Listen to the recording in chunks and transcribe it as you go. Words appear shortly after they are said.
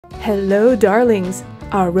Hello darlings!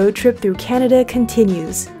 Our road trip through Canada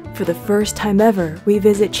continues. For the first time ever, we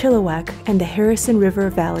visit Chilliwack and the Harrison River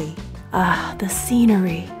Valley. Ah, the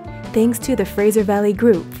scenery! Thanks to the Fraser Valley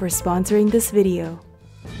group for sponsoring this video.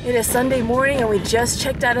 It is Sunday morning and we just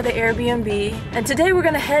checked out of the Airbnb, and today we're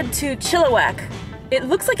gonna head to Chilliwack. It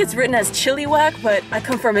looks like it's written as Chilliwack, but I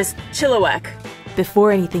confirm it's Chilliwack.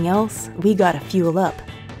 Before anything else, we gotta fuel up.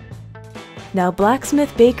 Now,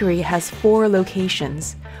 Blacksmith Bakery has 4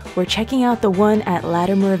 locations. We're checking out the one at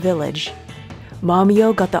Latimer Village.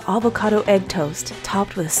 Mamio got the avocado egg toast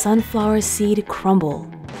topped with sunflower seed crumble.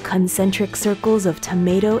 Concentric circles of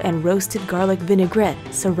tomato and roasted garlic vinaigrette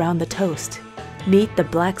surround the toast. Meet the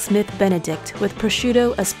Blacksmith Benedict with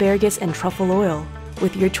prosciutto, asparagus, and truffle oil,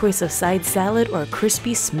 with your choice of side salad or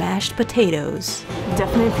crispy smashed potatoes.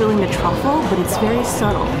 Definitely feeling the truffle, but it's very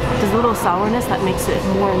subtle. There's a little sourness that makes it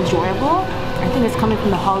more enjoyable. I think it's coming from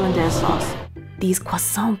the hollandaise sauce. These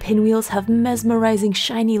croissant pinwheels have mesmerizing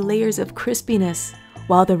shiny layers of crispiness,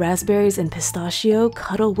 while the raspberries and pistachio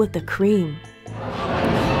cuddle with the cream.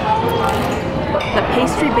 The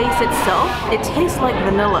pastry base itself, it tastes like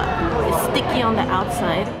vanilla. It's sticky on the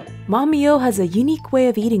outside. Mamio has a unique way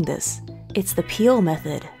of eating this. It's the peel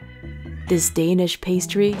method. This Danish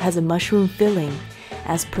pastry has a mushroom filling,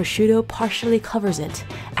 as prosciutto partially covers it,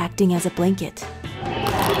 acting as a blanket.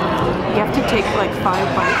 You have to take like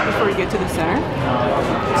 5 bites before you get to the center.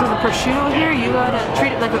 So the prosciutto here, you gotta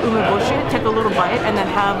treat it like a umeboshi, take a little bite, and then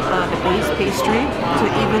have the base pastry so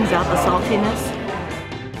it evens out the saltiness.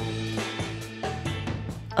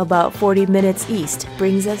 About 40 minutes east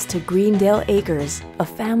brings us to Greendale Acres, a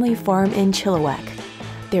family farm in Chilliwack.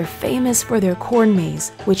 They're famous for their corn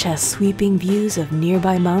maze, which has sweeping views of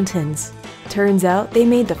nearby mountains. Turns out they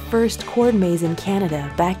made the first corn maze in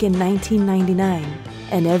Canada back in 1999,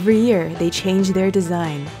 and every year they change their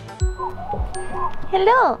design.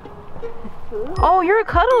 Hello! Oh, you're a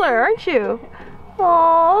cuddler, aren't you?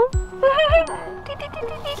 Aww!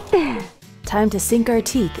 Time to sink our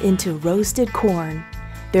teeth into roasted corn.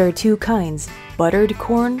 There are 2 kinds, buttered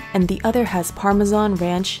corn, and the other has Parmesan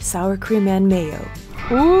ranch, sour cream, and mayo.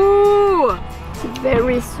 Ooh! It's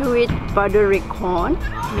very sweet, buttery corn.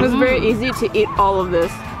 It was very easy to eat all of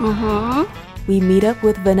this. We meet up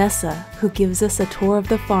with Vanessa, who gives us a tour of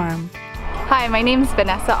the farm. Hi, my name's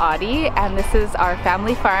Vanessa Audi, and this is our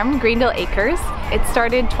family farm, Greendale Acres. It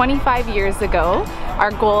started 25 years ago.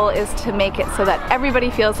 Our goal is to make it so that everybody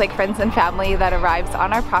feels like friends and family that arrives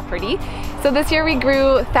on our property. So this year we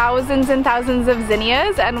grew thousands and thousands of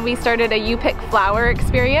zinnias, and we started a You Pick Flower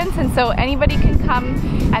experience, and so anybody can come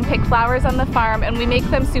and pick flowers on the farm, and we make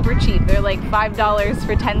them super cheap. They're like $5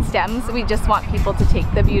 for 10 stems. We just want people to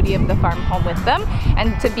take the beauty of the farm home with them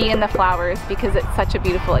and to be in the flowers because it's such a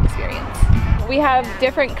beautiful experience. We have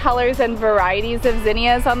different colors and varieties of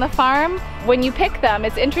zinnias on the farm. When you pick them,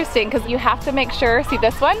 it's interesting because you have to make sure, see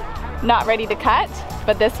this one? Not ready to cut,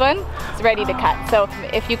 but this one is ready to cut. So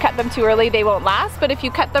if you cut them too early, they won't last, but if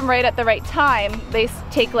you cut them right at the right time, they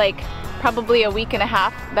take like probably a week and a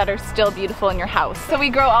half that are still beautiful in your house. So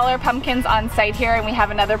we grow all our pumpkins on site here, and we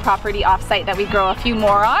have another property off site that we grow a few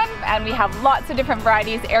more on, and we have lots of different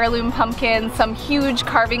varieties, heirloom pumpkins, some huge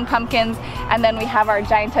carving pumpkins, and then we have our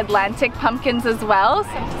giant Atlantic pumpkins as well.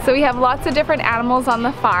 So we have lots of different animals on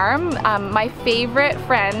the farm. My favorite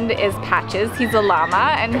friend is Patches. He's a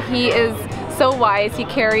llama, and he is so wise. He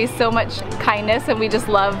carries so much kindness, and we just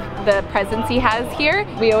love the presence he has here.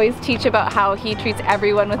 We always teach about how he treats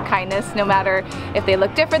everyone with kindness, no matter if they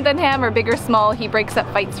look different than him or big or small. He breaks up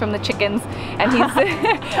fights from the chickens, and he's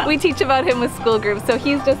we teach about him with school groups. So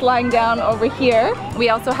he's just lying down over here. We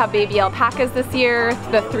also have baby alpacas this year,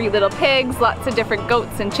 the 3 little pigs, lots of different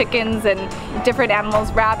goats and chickens and different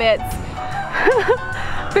animals, rabbits.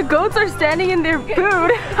 The goats are standing in their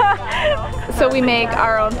food. So we make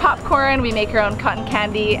our own popcorn, we make our own cotton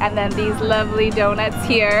candy, and then these lovely donuts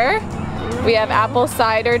here. We have apple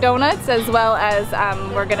cider donuts, as well as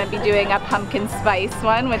we're going to be doing a pumpkin spice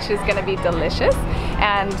one, which is going to be delicious,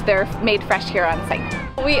 and they're made fresh here on site.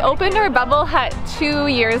 We opened our bubble hut 2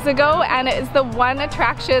 years ago, and it is the one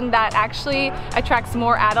attraction that actually attracts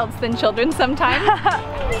more adults than children sometimes.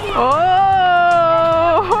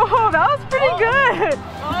 Oh, that was pretty good.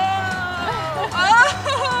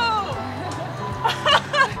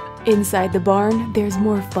 Inside the barn, there's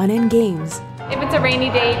more fun and games. If it's a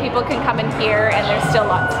rainy day, people can come in here and there's still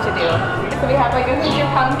lots to do. So we have like a Who's Your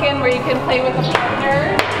Pumpkin where you can play with a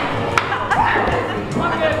partner.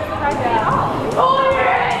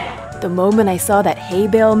 The moment I saw that hay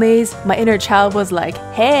bale maze, my inner child was like,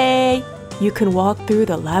 hey! You can walk through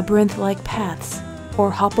the labyrinth-like paths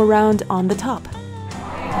or hop around on the top.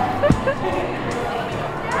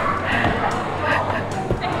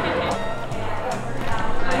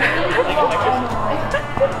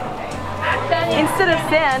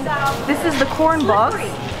 sand. This is the corn box.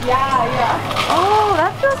 Yeah. Oh,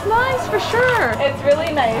 that feels nice for sure. It's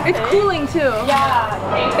really nice. It's cooling too. Yeah.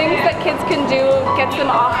 Things that kids can do, gets them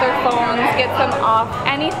off their phones, gets them off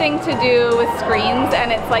anything to do with screens,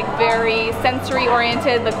 and it's like very sensory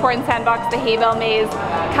oriented. The corn sandbox, the hay bale maze,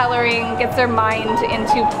 coloring, gets their mind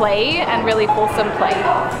into play and really wholesome play.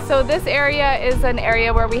 So this area is an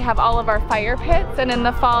area where we have all of our fire pits, and in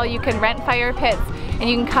the fall you can rent fire pits and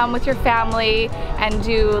you can come with your family and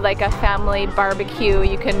do like a family barbecue.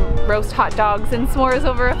 You can roast hot dogs and s'mores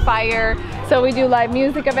over a fire. So we do live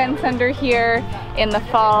music events under here in the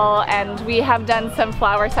fall, and we have done some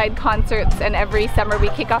flower-side concerts, and every summer we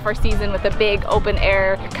kick off our season with a big open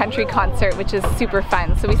air country concert, which is super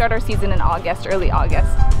fun. So we start our season in August, early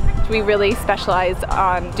August. We really specialize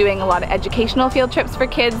on doing a lot of educational field trips for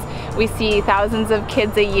kids. We see thousands of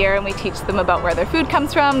kids a year and we teach them about where their food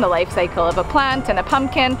comes from, the life cycle of a plant and a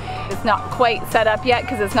pumpkin. It's not quite set up yet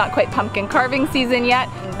because it's not quite pumpkin carving season yet.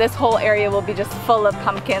 This whole area will be just full of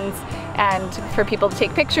pumpkins and for people to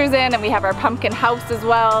take pictures in, and we have our pumpkin house as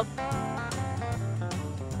well.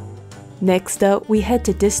 Next up, we head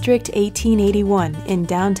to District 1881 in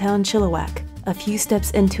downtown Chilliwack. A few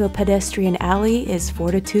steps into a pedestrian alley is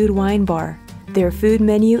Fortitude Wine Bar. Their food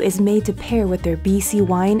menu is made to pair with their BC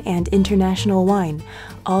wine and international wine,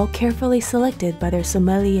 all carefully selected by their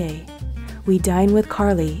sommelier. We dine with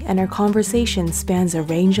Carly, and our conversation spans a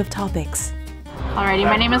range of topics. Alrighty,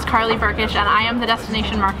 my name is Carly Burkish and I am the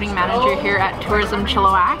Destination Marketing Manager here at Tourism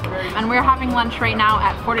Chilliwack. And we're having lunch right now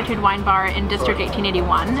at Fortitude Wine Bar in District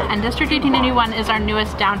 1881. And District 1881 is our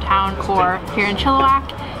newest downtown core here in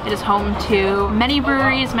Chilliwack. It is home to many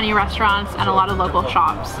breweries, many restaurants, and a lot of local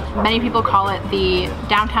shops. Many people call it the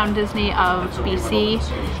downtown Disney of BC.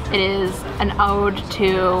 It is an ode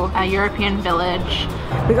to a European village.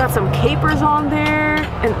 We got some capers on there,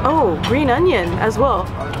 and oh, green onion as well.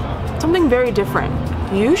 Something very different.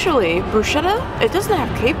 Usually, bruschetta, it doesn't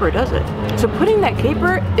have caper, does it? So putting that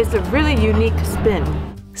caper is a really unique spin.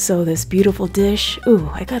 So this beautiful dish, ooh,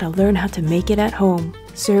 I gotta learn how to make it at home.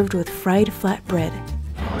 Served with fried flatbread.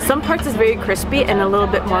 Some parts is very crispy and a little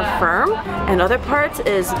bit more firm, and other parts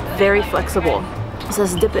is very flexible. So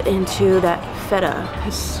let's dip it into that feta.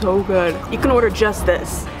 It's so good. You can order just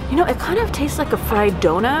this. You know, it kind of tastes like a fried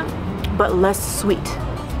donut, but less sweet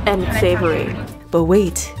and savory. But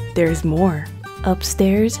wait, there's more.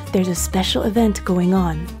 Upstairs, there's a special event going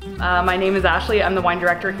on. My name is Ashley. I'm the wine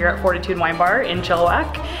director here at Fortitude Wine Bar in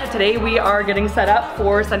Chilliwack. Today we are getting set up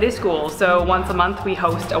for Sunday school. So once a month we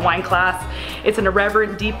host a wine class. It's an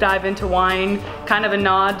irreverent deep dive into wine, kind of a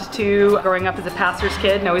nod to growing up as a pastor's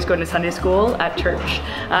kid and always going to Sunday school at church.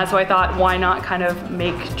 So I thought, why not kind of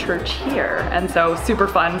make church here? And so super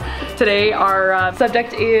fun. Today our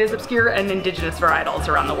subject is obscure and indigenous varietals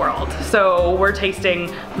around the world. So we're tasting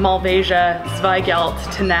Malvasia, Zweigelt,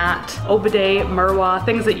 Tanat, Obade, Merwa,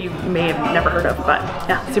 things that you may have never heard of, but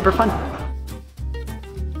yeah, super fun.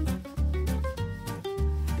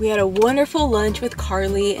 We had a wonderful lunch with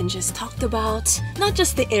Carly and just talked about not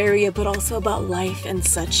just the area but also about life and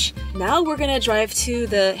such. Now we're gonna drive to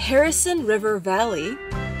the Harrison River Valley.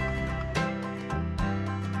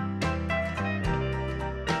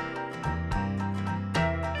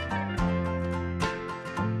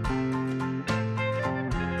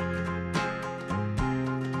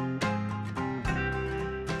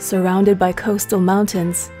 Surrounded by coastal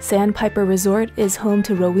mountains, Sandpiper Resort is home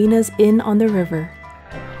to Rowena's Inn on the River.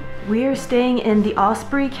 We are staying in the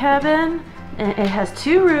Osprey cabin, and it has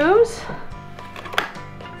 2 rooms.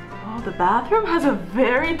 Oh, the bathroom has a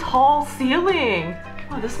very tall ceiling.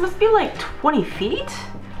 Wow, this must be like 20 feet.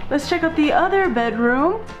 Let's check out the other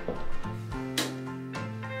bedroom.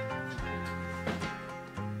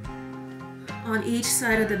 On each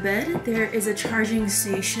side of the bed, there is a charging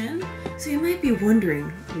station. So you might be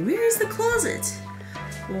wondering, where is the closet?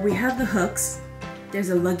 Well, we have the hooks.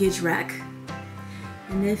 There's a luggage rack.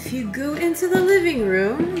 And if you go into the living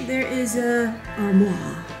room, there is a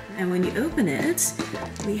armoire. And when you open it,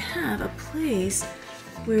 we have a place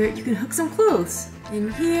where you can hook some clothes.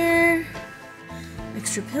 In here,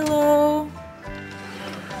 extra pillow,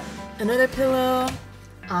 another pillow,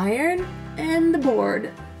 iron, and the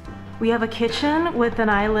board. We have a kitchen with an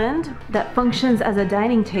island that functions as a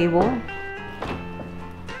dining table.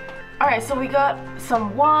 All right, so we got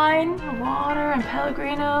some wine, water, and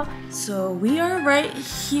Pellegrino. So we are right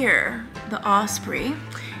here, the Osprey,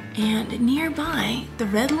 and nearby, the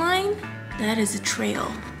red line, that is a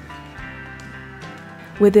trail.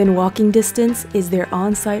 Within walking distance is their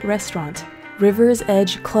on-site restaurant, River's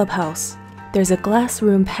Edge Clubhouse. There's a glass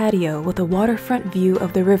room patio with a waterfront view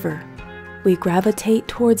of the river. We gravitate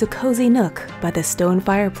towards a cozy nook by the stone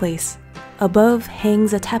fireplace. Above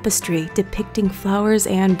hangs a tapestry depicting flowers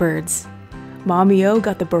and birds. Mommy O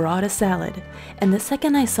got the burrata salad, and the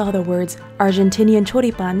second I saw the words Argentinian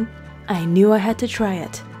choripan, I knew I had to try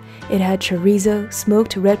it. It had chorizo,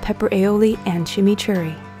 smoked red pepper aioli, and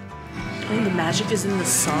chimichurri. I think the magic is in the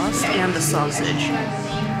sauce and the sausage.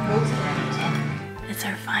 It's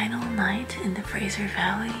our final night in the Fraser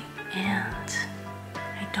Valley, and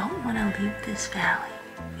I don't want to leave this valley.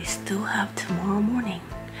 We still have tomorrow morning.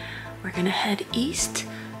 We're gonna head east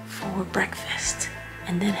for breakfast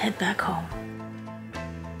and then head back home.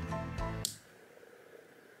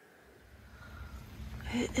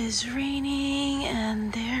 It is raining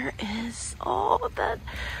and there is all that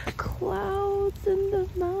clouds in the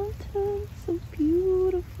mountains. So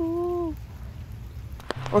beautiful.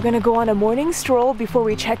 We're gonna go on a morning stroll before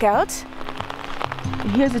we check out.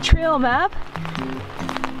 Here's a trail map.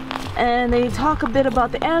 And they talk a bit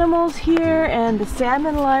about the animals here and the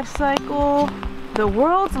salmon life cycle. The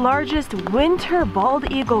world's largest winter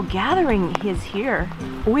bald eagle gathering is here.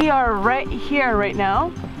 We are right here right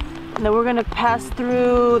now. And then we're gonna pass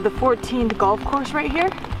through the 14th golf course right here.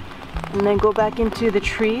 And then go back into the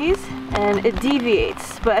trees and it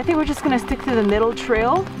deviates. But I think we're just gonna stick to the middle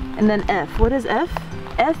trail. And then F, what is F?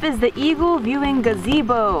 F is the eagle viewing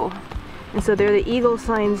gazebo. And so there are the eagle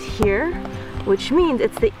signs here, which means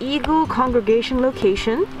it's the eagle congregation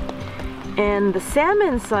location. And the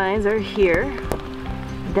salmon signs are here.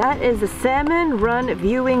 That is the salmon run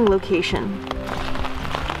viewing location.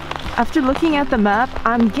 After looking at the map,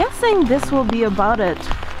 I'm guessing this will be about a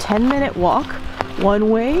 10-minute walk one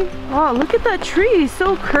way. Oh, look at that tree,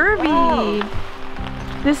 so curvy.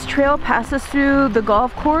 Wow. This trail passes through the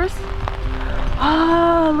golf course.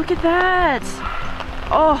 Oh, look at that.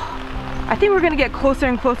 Oh, I think we're gonna get closer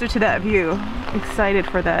and closer to that view. Excited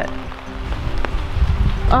for that.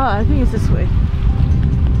 I think it's this way.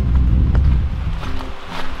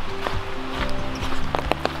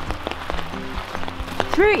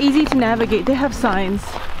 It's very easy to navigate. They have signs.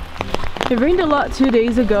 It rained a lot 2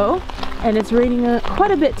 days ago and it's raining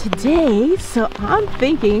quite a bit today, so I'm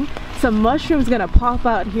thinking some mushrooms gonna pop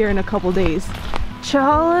out here in a couple days.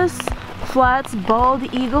 Chalice Flats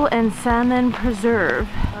Bald Eagle and Salmon Preserve.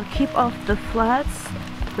 I'll keep off the flats.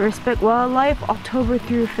 Respect wildlife, October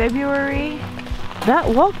through February. That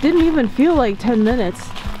walk didn't even feel like 10 minutes.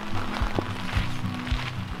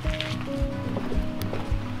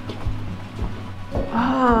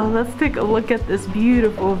 Oh, let's take a look at this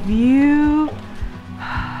beautiful view.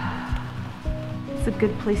 It's a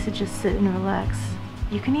good place to just sit and relax.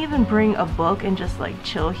 You can even bring a book and just like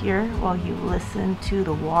chill here while you listen to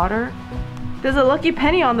the water. There's a lucky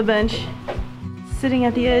penny on the bench, sitting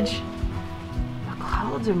at the edge. The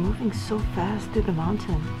clouds are moving so fast through the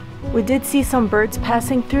mountain. We did see some birds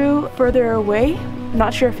passing through further away.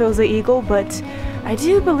 Not sure if it was the eagle, but I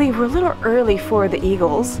do believe we're a little early for the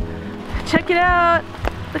eagles. Check it out!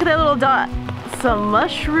 Look at that little dot. Some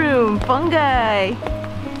mushroom fungi.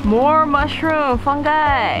 More mushroom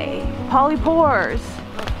fungi. Polypores.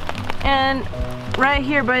 And right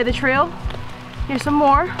here by the trail, here's some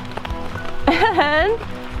more. And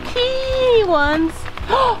teeny ones.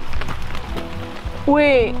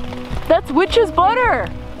 Wait, that's witch's butter.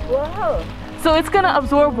 Wow. So it's gonna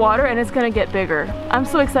absorb water and it's gonna get bigger. I'm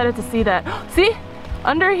so excited to see that. See?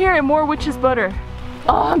 Under here and more witch's butter.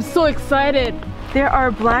 Oh, I'm so excited. There are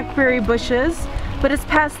blackberry bushes, but it's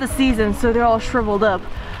past the season, so they're all shriveled up.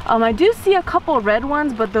 I do see a couple red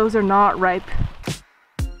ones, but those are not ripe.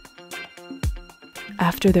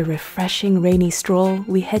 After the refreshing rainy stroll,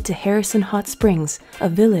 we head to Harrison Hot Springs, a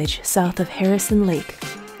village south of Harrison Lake.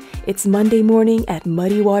 It's Monday morning at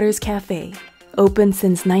Muddy Waters Cafe. Open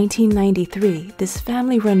since 1993, this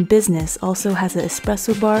family-run business also has an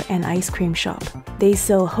espresso bar and ice cream shop. They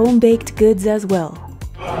sell home-baked goods as well.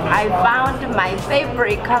 I found my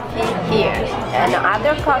favorite coffee here, and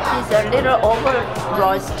other coffees are a little over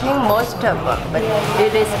roasting, most of them, but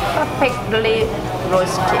it is perfectly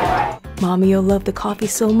roasted. Mommy will love the coffee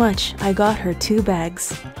so much, I got her 2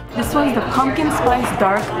 bags. This one's the pumpkin spice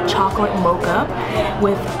dark chocolate mocha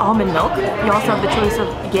with almond milk. You also have the choice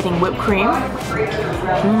of getting whipped cream.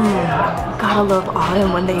 Gotta love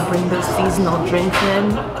autumn when they bring those seasonal drinks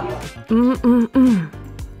in.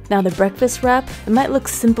 Now the breakfast wrap, it might look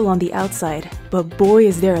simple on the outside, but boy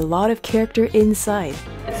is there a lot of character inside.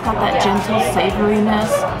 It's got that gentle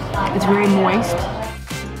savoriness, it's very moist.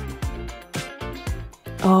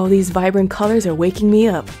 Oh, these vibrant colors are waking me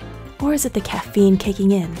up. Or is it the caffeine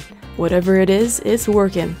kicking in? Whatever it is, it's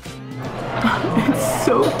working. It's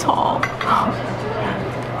so tall. How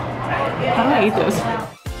do I eat this?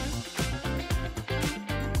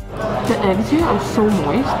 The eggs here are so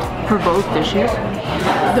moist for both dishes.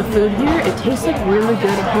 The food here, it tastes like really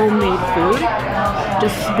good homemade food.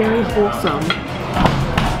 Just very wholesome.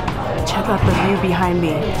 Check out the view behind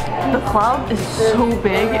me. The cloud is so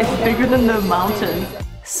big, it's bigger than the mountain.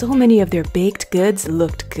 So many of their baked goods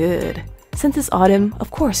looked good. Since it's autumn,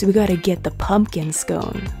 of course we gotta get the pumpkin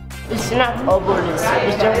scone. It's not overly sweet,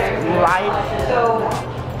 it's just light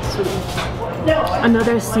sweet.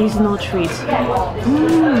 Another seasonal treat. So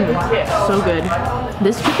good.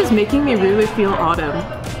 This trip is making me really feel autumn.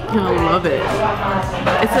 I love it.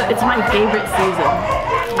 It's my favorite season.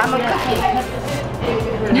 I'm a cookie.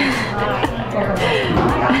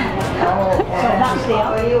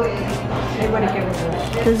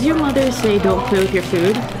 Does your mother say don't play with your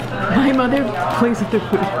food? My mother plays with her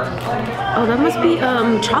food. Oh, that must be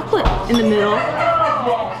chocolate in the middle.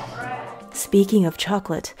 Speaking of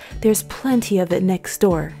chocolate, there's plenty of it next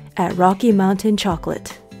door at Rocky Mountain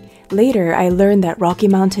Chocolate. Later, I learned that Rocky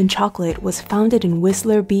Mountain Chocolate was founded in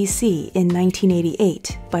Whistler, BC in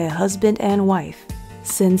 1988 by a husband and wife.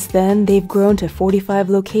 Since then, they've grown to 45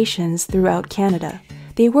 locations throughout Canada.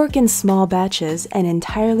 They work in small batches and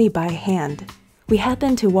entirely by hand. We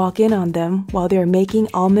happened to walk in on them while they're making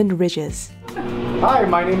almond ridges. Hi,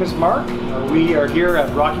 my name is Mark. We are here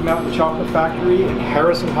at Rocky Mountain Chocolate Factory in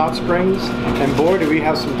Harrison Hot Springs, and boy, do we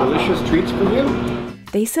have some delicious treats for you.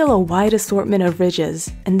 They sell a wide assortment of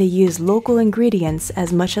ridges, and they use local ingredients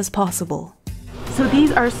as much as possible. So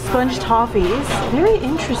these are sponge toffees. Very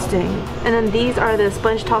interesting. And then these are the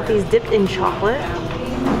sponge toffees dipped in chocolate.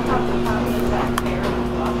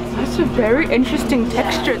 That's a very interesting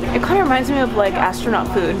texture. It kind of reminds me of like astronaut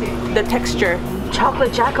food, the texture.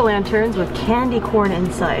 Chocolate jack-o'-lanterns with candy corn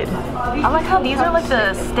inside. I like how these are like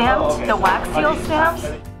the stamped, the wax seal stamps.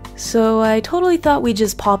 So I totally thought we'd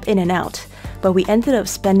just pop in and out, but we ended up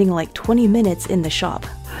spending like 20 minutes in the shop.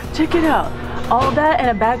 Check it out. All that and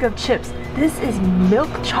a bag of chips. This is milk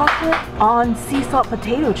chocolate on sea salt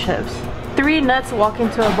potato chips. 3 nuts walk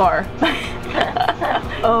into a bar.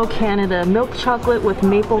 Oh, Canada. Milk chocolate with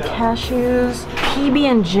maple cashews.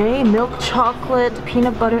 PB&J milk chocolate,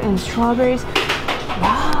 peanut butter and strawberries.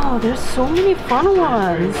 Wow, there's so many fun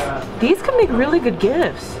ones. These could make really good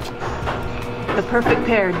gifts. The perfect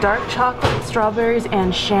pair, dark chocolate, strawberries,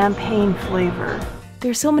 and champagne flavor.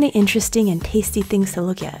 There's so many interesting and tasty things to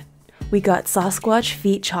look at. We got Sasquatch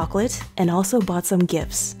feet chocolate and also bought some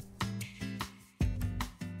gifts.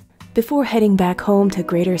 Before heading back home to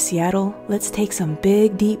Greater Seattle, let's take some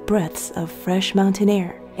big deep breaths of fresh mountain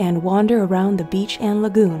air and wander around the beach and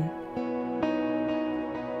lagoon.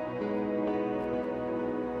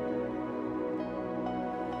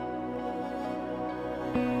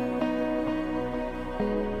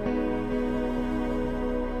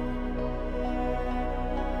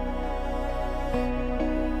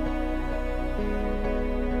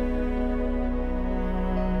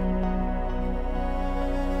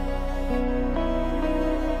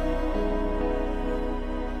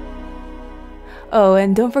 Oh,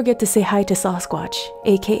 and don't forget to say hi to Sasquatch,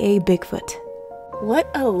 aka Bigfoot. What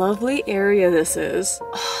a lovely area this is.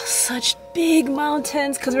 Oh, such big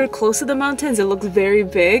mountains. Because we're close to the mountains, it looks very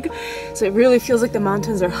big. So it really feels like the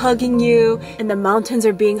mountains are hugging you, and the mountains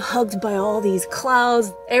are being hugged by all these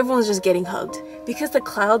clouds. Everyone's just getting hugged. Because the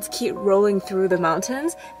clouds keep rolling through the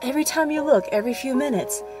mountains, every time you look, every few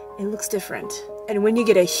minutes, it looks different. And when you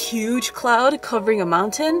get a huge cloud covering a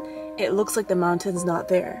mountain, it looks like the mountain's not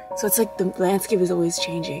there. So it's like the landscape is always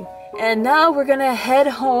changing. And now we're gonna head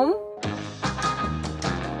home.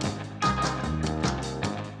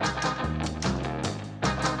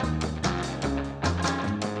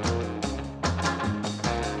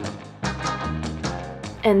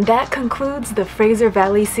 And that concludes the Fraser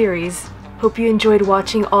Valley series. Hope you enjoyed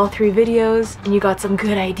watching all 3 videos and you got some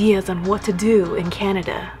good ideas on what to do in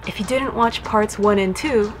Canada. If you didn't watch parts 1 and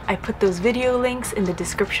 2, I put those video links in the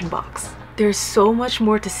description box. There's so much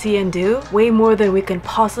more to see and do, way more than we can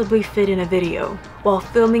possibly fit in a video. While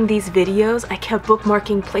filming these videos, I kept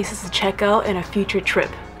bookmarking places to check out in a future trip.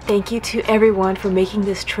 Thank you to everyone for making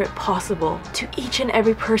this trip possible, to each and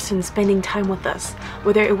every person spending time with us,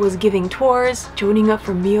 whether it was giving tours, joining up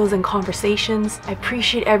for meals and conversations. I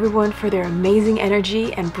appreciate everyone for their amazing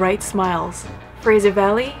energy and bright smiles. Fraser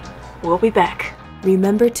Valley, we'll be back.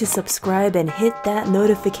 Remember to subscribe and hit that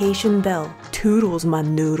notification bell. Toodles, my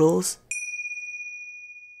noodles.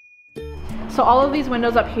 So all of these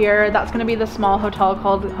windows up here, that's going to be the small hotel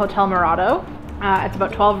called Hotel Murado. It's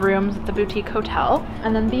about 12 rooms. It's a boutique hotel.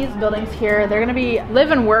 And then these buildings here, they're gonna be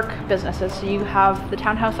live and work businesses. So you have the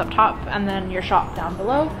townhouse up top and then your shop down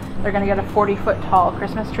below. They're gonna get a 40-foot tall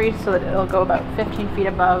Christmas tree so that it'll go about 15 feet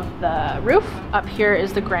above the roof. Up here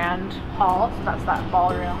is the grand hall, so that's that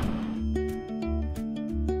ballroom.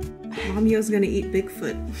 Romeo gonna eat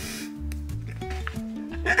Bigfoot.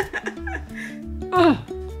 Oh,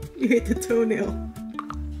 you ate the toenail.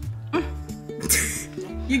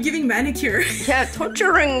 You're giving manicure. Yeah,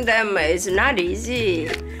 torturing them is not easy.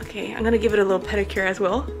 Okay, I'm gonna give it a little pedicure as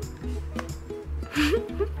well.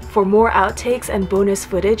 For more outtakes and bonus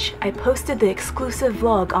footage, I posted the exclusive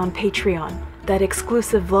vlog on Patreon. That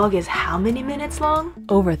exclusive vlog is how many minutes long?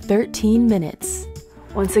 Over 13 minutes.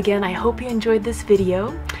 Once again, I hope you enjoyed this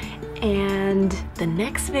video, and the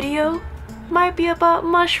next video might be about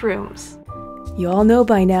mushrooms. You all know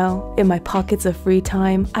by now, in my pockets of free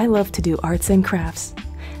time, I love to do arts and crafts.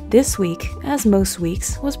 This week, as most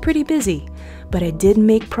weeks, was pretty busy, but I did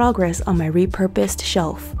make progress on my repurposed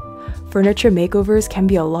shelf. Furniture makeovers can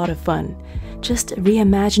be a lot of fun, just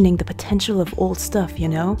reimagining the potential of old stuff, you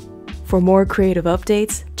know? For more creative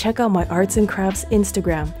updates, check out my arts and crafts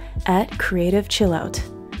Instagram @CreativeChillout.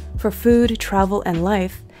 For food, travel, and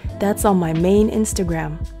life, that's on my main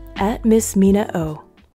Instagram @MissMinaO.